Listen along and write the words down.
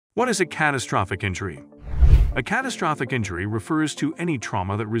What is a catastrophic injury? A catastrophic injury refers to any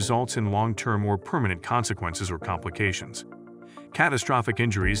trauma that results in long-term or permanent consequences or complications. Catastrophic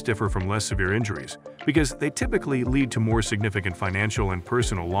injuries differ from less severe injuries because they typically lead to more significant financial and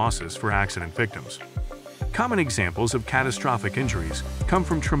personal losses for accident victims. Common examples of catastrophic injuries come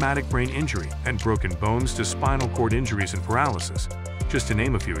from traumatic brain injury and broken bones to spinal cord injuries and paralysis, just to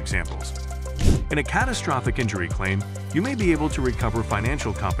name a few examples. In a catastrophic injury claim, you may be able to recover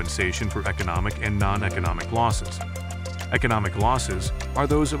financial compensation for economic and non-economic losses. Economic losses are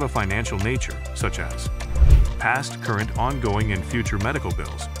those of a financial nature, such as past, current, ongoing, and future medical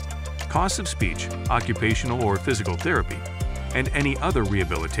bills, costs of speech, occupational or physical therapy, and any other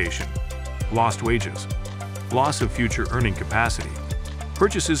rehabilitation, lost wages, loss of future earning capacity,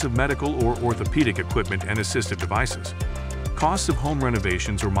 purchases of medical or orthopedic equipment and assistive devices, costs of home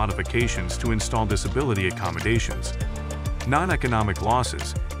renovations or modifications to install disability accommodations. Non-economic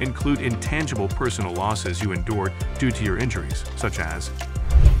losses include intangible personal losses you endured due to your injuries, such as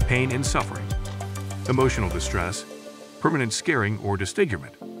pain and suffering, emotional distress, permanent scarring or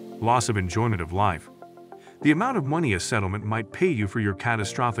disfigurement, loss of enjoyment of life. The amount of money a settlement might pay you for your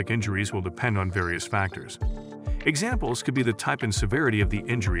catastrophic injuries will depend on various factors. Examples could be the type and severity of the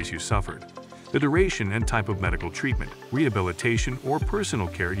injuries you suffered, the duration and type of medical treatment, rehabilitation, or personal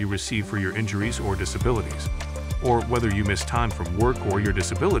care you receive for your injuries or disabilities, or whether you miss time from work or your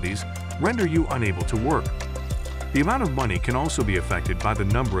disabilities render you unable to work. The amount of money can also be affected by the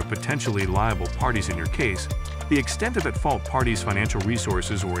number of potentially liable parties in your case, the extent of at-fault parties' financial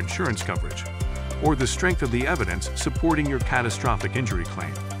resources or insurance coverage, or the strength of the evidence supporting your catastrophic injury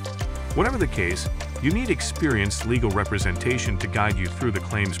claim. Whatever the case, you need experienced legal representation to guide you through the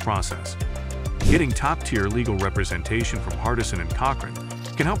claims process. Getting top-tier legal representation from Hardison Cochran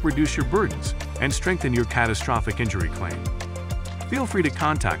can help reduce your burdens and strengthen your catastrophic injury claim. Feel free to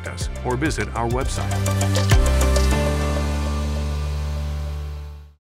contact us or visit our website.